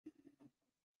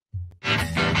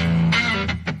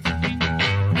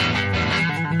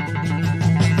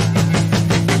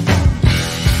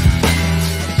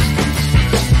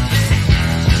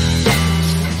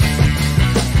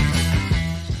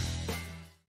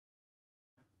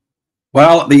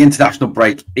Well, the international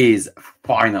break is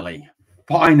finally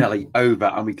over,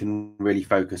 and we can really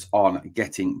focus on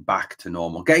getting back to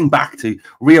normal, getting back to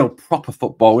real proper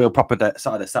football, real proper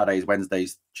Saturdays,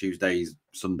 Wednesdays, Tuesdays,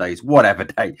 Sundays, whatever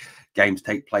day games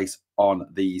take place on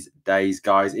these days,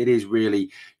 guys. It is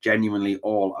really genuinely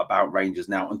all about Rangers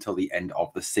now until the end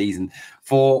of the season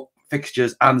for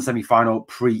fixtures and semi-final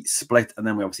pre-split, and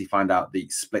then we obviously find out the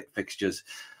split fixtures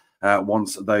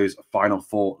once those final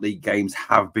 4 league games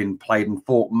have been played, and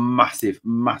 4 massive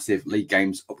league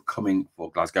games upcoming for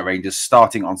Glasgow Rangers,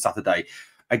 starting on Saturday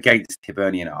against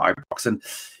Hibernian at Ibrox. And,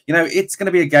 you know, it's going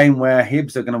to be a game where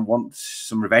Hibs are going to want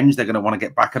some revenge. They're going to want to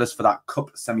get back at us for that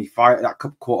cup semi-final, that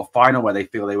cup quarter-final, where they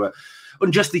feel they were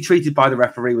unjustly treated by the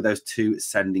referee with those 2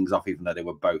 sendings off, even though they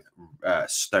were both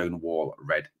stonewall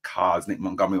red cards. Nick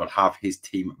Montgomery will have his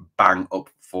team bang up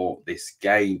for this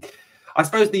game. I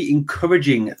suppose the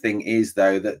encouraging thing is,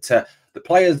 though, that the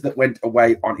players that went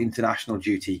away on international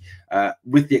duty,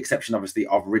 with the exception, obviously,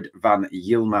 of Ridvan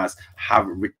Yilmaz, have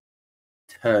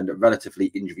returned relatively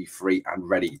injury-free and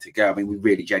ready to go. I mean, we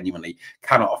really genuinely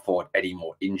cannot afford any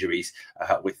more injuries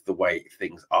with the way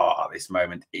things are at this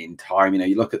moment in time. You know,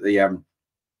 you look at the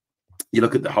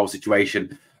whole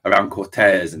situation around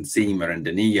Cortez and Seema and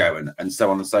Danilo and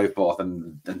so on and so forth,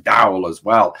 and Dowell as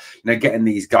well. You know, getting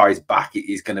these guys back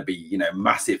is going to be, you know,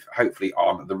 massive, hopefully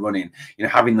on the run-in. You know,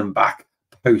 having them back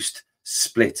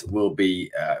post-split will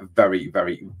be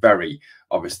very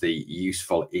obviously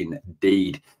useful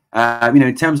indeed. You know,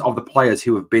 in terms of the players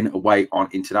who have been away on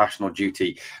international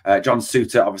duty, John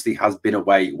Souttar obviously has been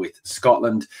away with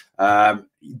Scotland.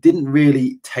 Didn't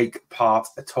really take part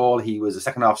at all. He was a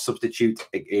second half substitute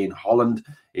in Holland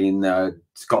in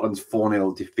Scotland's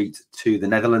 4-0 defeat to the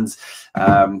Netherlands.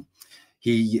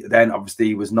 He then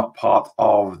obviously was not part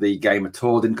of the game at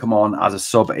all, didn't come on as a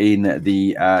sub in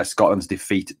the Scotland's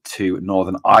defeat to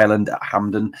Northern Ireland at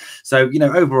Hampden. So, you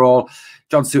know, overall,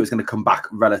 John Souttar is going to come back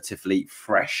relatively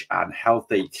fresh and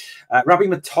healthy. Rabbi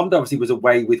Matondo obviously was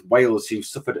away with Wales, who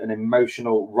suffered an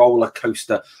emotional roller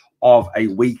coaster of a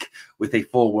week with a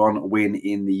 4-1 win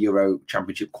in the Euro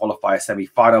Championship qualifier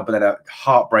semi-final, but then a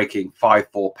heartbreaking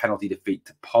 5-4 penalty defeat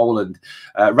to Poland.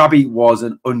 Rabbi was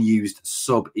an unused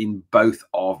sub in both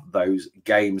of those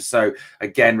games. So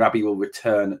again, Rabbi will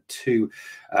return to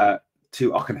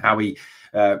Ockenhowie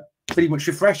pretty much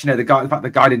refreshed. You know, the fact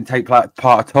the guy didn't take part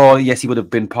at all. Yes, he would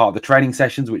have been part of the training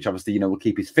sessions, which obviously, you know, will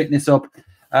keep his fitness up.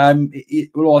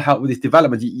 It will all help with his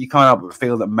development. You kind of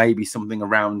feel that maybe something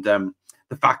around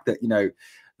the fact that, you know,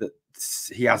 that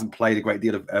he hasn't played a great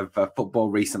deal of football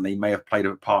recently may have played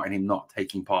a part in him not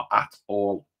taking part at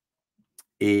all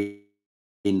in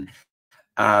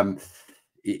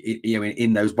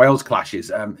those Wales clashes.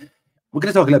 We're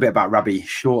going to talk a little bit about Rabbi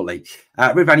shortly.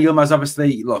 Ridvan Yilmaz,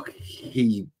 obviously, look,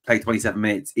 he played 27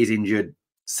 minutes, is injured,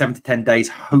 7 to 10 days,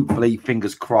 hopefully,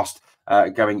 fingers crossed,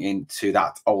 going into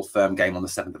that Old Firm game on the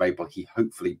 7th of April. He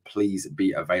hopefully please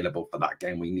be available for that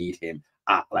game. We need him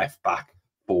at left back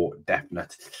for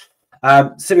definite.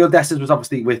 Cyril Dessers was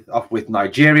obviously off with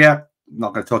Nigeria.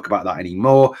 Not going to talk about that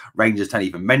anymore. Rangers don't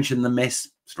even mention the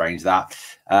miss. Strange that.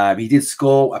 He did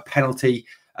score a penalty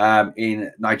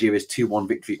in Nigeria's 2-1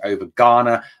 victory over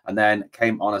Ghana, and then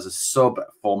came on as a sub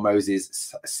for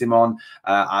Moses Simon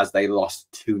as they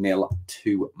lost 2-0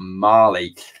 to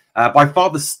Mali. By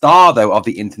far the star, though, of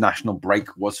the international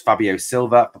break was Fabio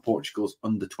Silva for Portugal's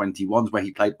under-21s, where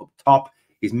he played up top.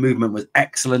 His movement was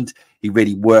excellent. He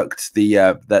really worked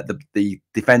the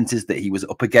defences that he was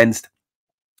up against.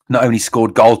 Not only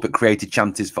scored goals, but created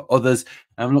chances for others,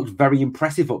 and looked very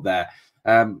impressive up there.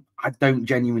 I don't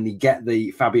genuinely get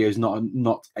the Fabio's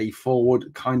not a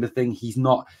forward kind of thing. He's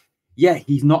not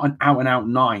an out-and-out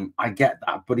 9. I get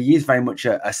that, but he is very much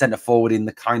a centre forward in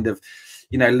the kind of,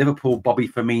 you know, Liverpool, Bobby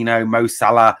Firmino, Mo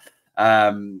Salah,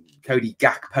 Cody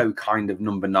Gakpo kind of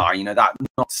number 9. You know, that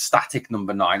not static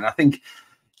number 9. And I think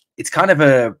it's kind of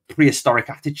a prehistoric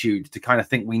attitude to kind of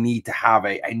think we need to have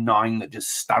a 9 that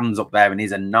just stands up there and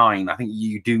is a 9. I think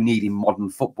you do need in modern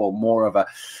football more of a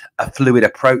fluid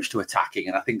approach to attacking,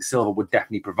 and I think Silva would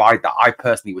definitely provide that. I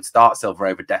personally would start Silva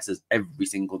over Dessers every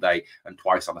single day and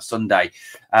twice on a Sunday.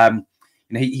 You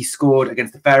know, he scored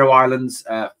against the Faroe Islands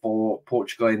for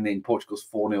Portugal in Portugal's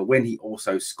 4-0 win. He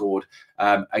also scored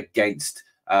against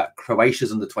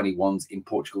Croatia's under-21s in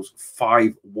Portugal's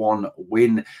 5-1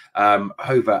 win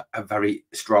over a very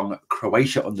strong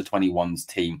Croatia under-21s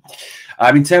team.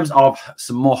 In terms of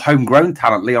some more homegrown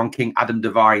talent, Leon King, Adam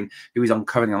Devine, who is on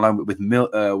currently on loan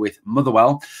with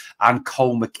Motherwell, and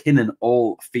Cole McKinnon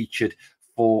all featured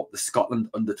for the Scotland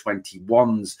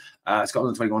under-21s.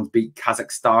 Scotland under-21s beat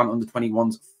Kazakhstan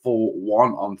under-21s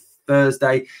 4-1 on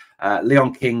Thursday.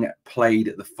 Leon King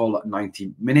played the full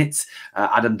 90 minutes.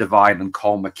 Adam Devine and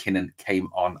Cole McKinnon came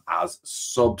on as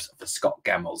subs for Scott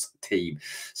Gemmell's team.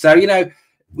 So, you know,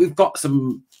 we've got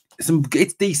some.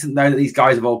 It's decent though that these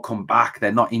guys have all come back.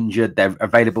 They're not injured. They're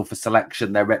available for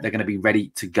selection. They're going to be ready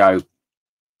to go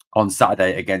on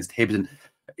Saturday against Hibs. And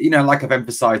you know, like I've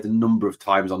emphasized a number of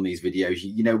times on these videos,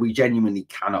 you know, we genuinely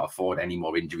cannot afford any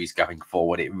more injuries going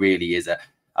forward. It really is a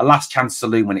last chance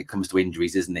saloon when it comes to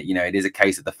injuries, isn't it? You know, it is a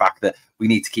case of the fact that we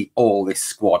need to keep all this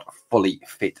squad fully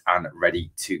fit and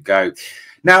ready to go.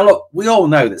 Now, look, we all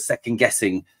know that second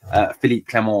guessing Phillipe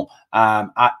Clement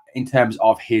in terms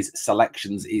of his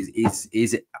selections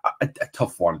is a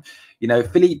tough one. You know,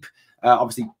 Phillipe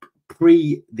obviously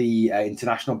pre the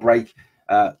international break,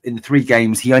 in the 3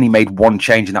 games, he only made 1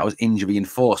 change, and that was injury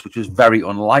enforced, which was very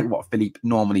unlike what Phillipe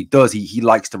normally does. He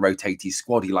likes to rotate his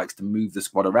squad. He likes to move the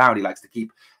squad around. He likes to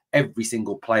keep every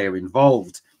single player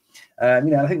involved. You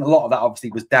know, I think a lot of that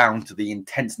obviously was down to the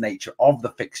intense nature of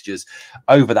the fixtures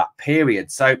over that period.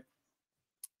 So,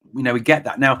 you know, we get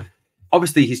that. Now,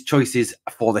 obviously, his choices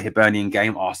for the Hibernian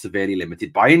game are severely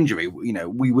limited by injury. You know,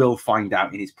 we will find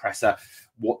out in his presser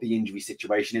what the injury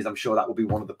situation is. I'm sure that will be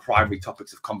one of the primary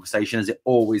topics of conversation, as it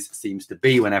always seems to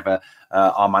be whenever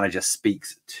our manager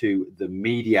speaks to the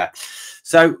media.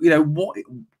 So, you know,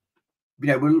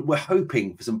 we're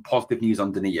hoping for some positive news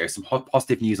on Danilo, some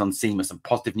positive news on Seema, some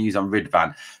positive news on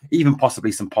Ridvan, even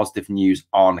possibly some positive news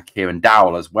on Kieran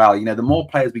Dowell as well. You know, the more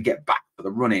players we get back for the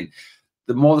running,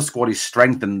 the more the squad is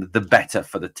strengthened, the better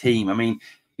for the team. I mean,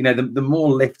 you know, the more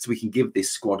lifts we can give this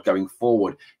squad going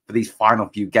forward for these final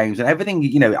few games and everything.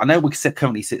 You know, I know we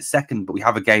currently sit second, but we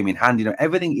have a game in hand. You know,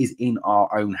 everything is in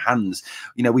our own hands.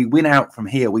 You know, we win out from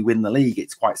here, we win the league.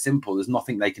 It's quite simple. There's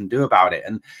nothing they can do about it.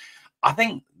 And I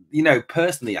think, you know,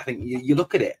 personally, I think you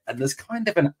look at it and there's kind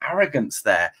of an arrogance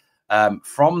there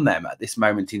from them at this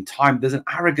moment in time. There's an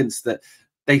arrogance that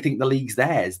they think the league's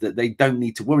theirs, that they don't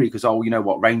need to worry because, oh, you know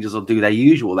what, Rangers will do their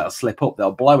usual. They'll slip up,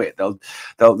 they'll blow it,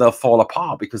 they'll fall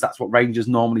apart because that's what Rangers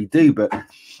normally do. But,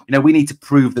 you know, we need to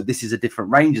prove that this is a different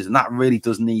Rangers, and that really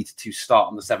does need to start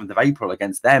on the 7th of April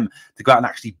against them, to go out and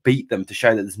actually beat them, to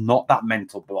show that there's not that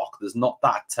mental block, there's not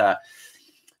that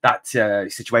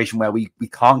situation where we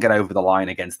can't get over the line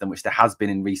against them, which there has been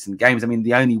in recent games. I mean,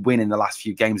 the only win in the last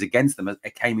few games against them,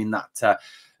 it came in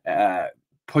that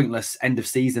pointless end of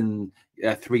season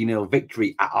 3-0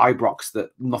 victory at Ibrox that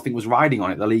nothing was riding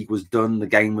on it. The league was done, the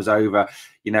game was over.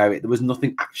 You know, there was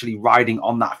nothing actually riding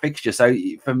on that fixture. So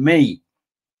for me,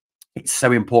 it's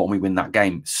so important we win that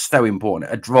game. So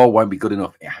important. A draw won't be good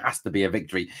enough. It has to be a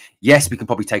victory. Yes, we can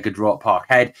probably take a draw at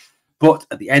Parkhead, but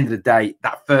at the end of the day,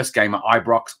 that first game at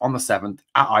Ibrox on the 7th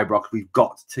at Ibrox, we've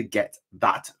got to get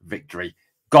that victory.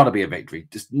 Got to be a victory.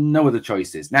 Just no other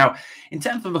choices. Now, in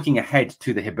terms of looking ahead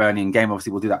to the Hibernian game,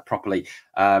 obviously we'll do that properly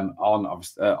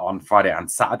on Friday and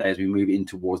Saturday as we move in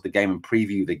towards the game and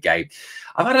preview the game.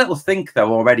 I've had a little think,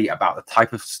 though, already about the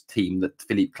type of team that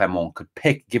Phillipe Clement could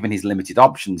pick, given his limited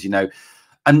options, you know.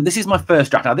 And this is my first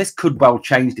draft. Now, this could well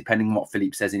change depending on what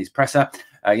Phillipe says in his presser.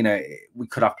 You know, we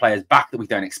could have players back that we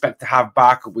don't expect to have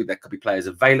back. There could be players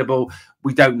available.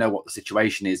 We don't know what the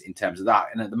situation is in terms of that.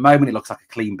 And at the moment, it looks like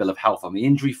a clean bill of health on the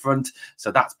injury front.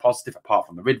 So that's positive, apart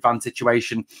from the Ridvan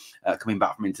situation, coming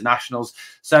back from internationals.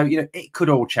 So, you know, it could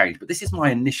all change. But this is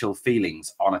my initial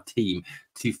feelings on a team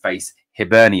to face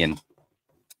Hibernian.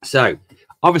 So,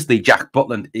 obviously, Jack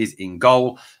Butland is in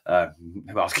goal.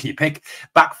 Who else can you pick?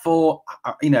 Back four,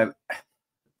 you know,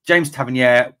 James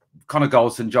Tavernier, Connor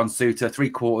Goldson, John Suter,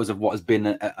 3/4 of what has been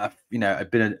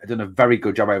done a very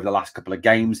good job over the last couple of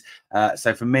games.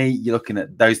 So for me, you're looking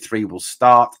at those 3 will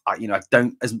start. You know, I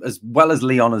don't as well as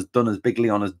Leon has done, as Big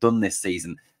Leon has done this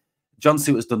season. John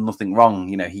Suter's done nothing wrong.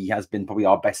 You know, he has been probably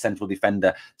our best central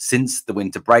defender since the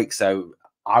winter break. So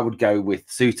I would go with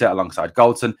Suter alongside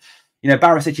Goldson. You know,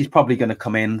 Barisic is probably going to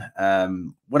come in,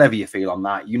 whatever you feel on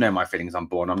that. You know my feelings on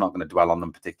Borna. I'm not going to dwell on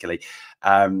them particularly.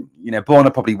 You know,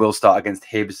 Borna probably will start against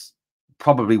Hibs.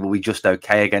 Probably will be just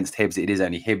okay against Hibs. It is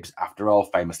only Hibs after all.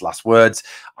 Famous last words,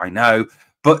 I know.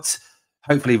 But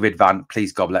hopefully Ridvan,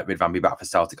 please God, let Ridvan be back for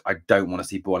Celtic. I don't want to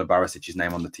see Borna Barisic's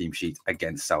name on the team sheet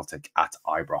against Celtic at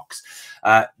Ibrox.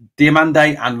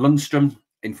 Diamande and Lundstrom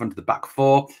in front of the back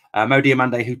 4. Mo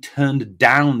Diamande, who turned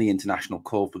down the international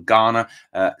call for Ghana,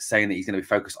 saying that he's going to be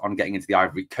focused on getting into the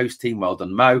Ivory Coast team. Well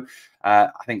done, Mo. I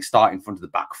think start in front of the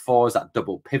back 4 is that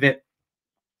double pivot.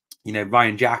 You know,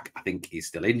 Ryan Jack, I think, is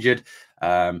still injured.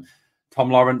 Tom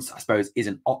Lawrence, I suppose, is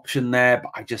an option there,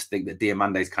 but I just think that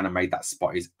Diamande's kind of made that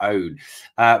spot his own.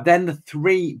 Then the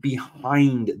three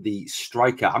behind the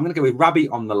striker, I'm going to go with Rabbi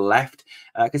on the left,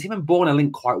 because him and Borna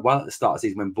linked quite well at the start of the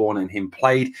season when Borna and him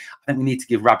played. I think we need to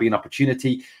give Rabbi an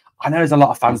opportunity. I know there's a lot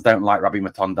of fans don't like Rabbi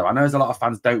Matondo. I know there's a lot of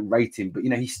fans don't rate him, but,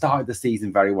 you know, he started the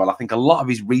season very well. I think a lot of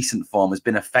his recent form has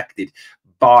been affected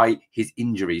by his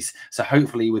injuries. So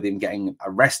hopefully with him getting a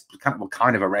rest,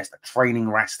 kind of a rest, a training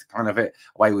rest, kind of it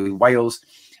away with Wales.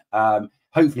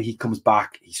 Hopefully he comes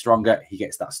back, he's stronger, he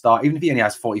gets that start. Even if he only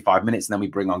has 45 minutes and then we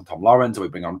bring on Tom Lawrence or we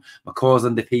bring on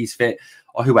McCausland if he's fit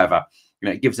or whoever. You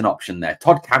know, it gives an option there.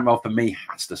 Todd Cantwell, for me,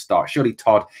 has to start. Surely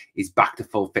Todd is back to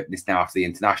full fitness now after the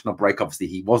international break. Obviously,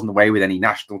 he wasn't away with any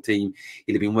national team.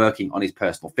 He'd have been working on his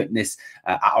personal fitness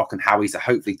at Auchenhowie, so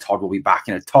hopefully Todd will be back.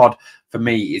 You know, Todd, for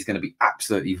me, is going to be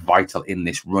absolutely vital in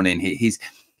this run-in. His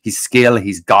skill,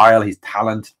 his guile, his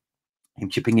talent, him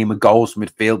chipping in with goals from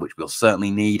midfield, which we'll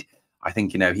certainly need. I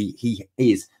think, you know, he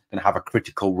is going to have a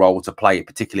critical role to play,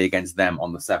 particularly against them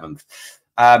on the 7th.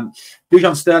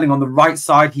 Dujon Sterling on the right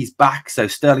side, he's back. So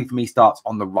Sterling for me starts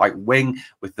on the right wing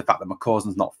with the fact that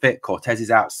McCausland's not fit. Cortez is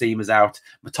out, Seema's out.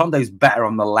 Matondo's better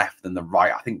on the left than the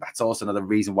right. I think that's also another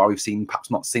reason why we've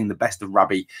perhaps not seen the best of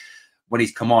Rabbi when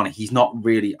he's come on. He's not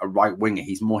really a right winger.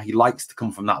 He likes to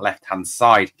come from that left-hand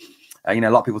side. You know,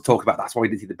 a lot of people talk about that's why we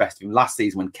didn't see the best of him last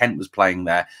season when Kent was playing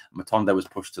there. Matondo was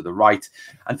pushed to the right.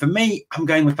 And for me, I'm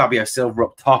going with Fabio Silva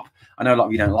up top. I know a lot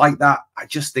of you don't like that. I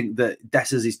just think that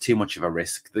Dessers is too much of a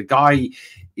risk. The guy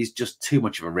is just too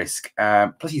much of a risk.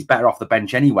 Plus, he's better off the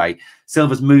bench anyway.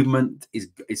 Silva's movement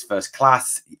is first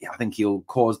class. I think he'll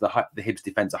cause the Hibs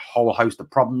defence a whole host of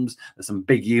problems. There's some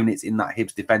big units in that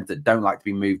Hibs defence that don't like to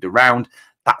be moved around.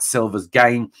 That's Silva's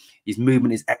game. His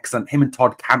movement is excellent. Him and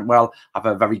Todd Cantwell have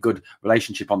a very good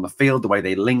relationship on the field. The way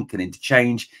they link and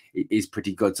interchange is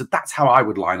pretty good. So that's how I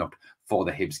would line up for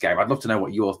the Hibs game. I'd love to know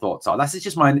what your thoughts are. That's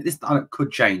just mine. This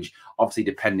could change, obviously,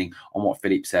 depending on what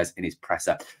Phillipe says in his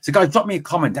presser. So, guys, drop me a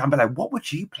comment down below. What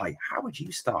would you play? How would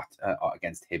you start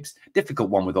against Hibs? Difficult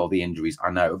one with all the injuries,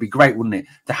 I know. It would be great, wouldn't it,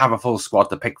 to have a full squad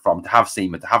to pick from, to have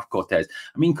Seema, to have Cortez.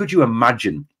 I mean, could you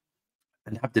imagine...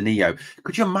 and have Danilo.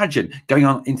 Could you imagine going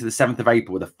on into the 7th of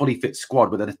April with a fully fit squad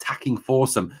with an attacking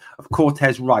foursome of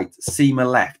Cortez right, Seema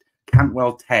left,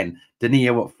 Cantwell 10,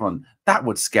 Danilo up front? That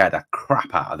would scare the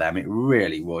crap out of them. It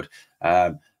really would.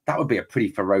 That would be a pretty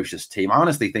ferocious team. I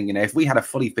honestly think, you know, if we had a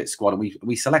fully fit squad and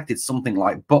we selected something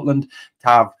like Butland,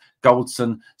 Tav,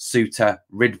 Goldson, Suter,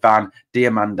 Ridvan,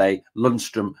 Diamande,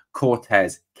 Lundstrom,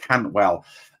 Cortez, Cantwell,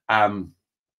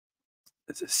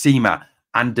 Seema,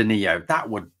 and Danilo, that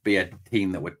would be a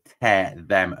team that would tear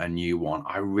them a new one.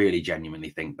 I really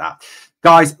genuinely think that.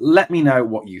 Guys, let me know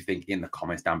what you think in the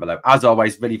comments down below. As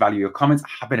always, really value your comments. I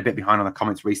have been a bit behind on the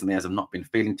comments recently as I've not been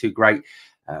feeling too great.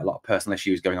 A lot of personal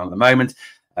issues going on at the moment.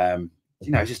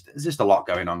 You know, there's just a lot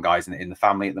going on, guys, in the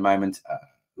family at the moment. A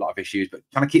lot of issues, but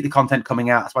trying to keep the content coming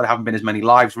out. That's why there haven't been as many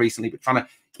lives recently, but trying to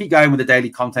keep going with the daily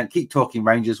content, keep talking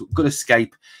Rangers, good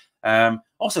escape.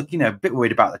 Also, you know, a bit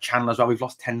worried about the channel as well. We've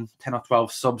lost 10 or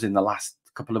 12 subs in the last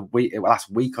couple of weeks, last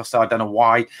week or so. I don't know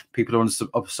why people are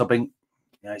subbing.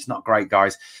 You know, it's not great,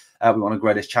 guys. We want to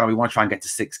grow this channel. We want to try and get to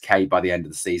 6K by the end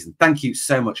of the season. Thank you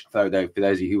so much for those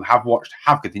of you who have watched,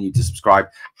 have continued to subscribe,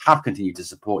 have continued to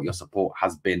support. Your support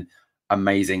has been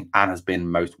amazing and has been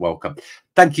most welcome.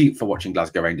 Thank you for watching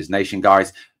Glasgow Rangers Nation,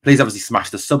 guys. Please obviously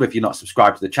smash the sub if you're not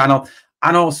subscribed to the channel.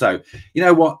 And also, you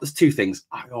know what? There's two things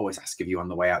I always ask of you on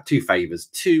the way out. Two favors,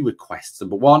 two requests.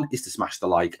 Number one is to smash the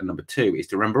like. And number two is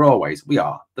to remember always, we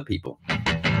are the people.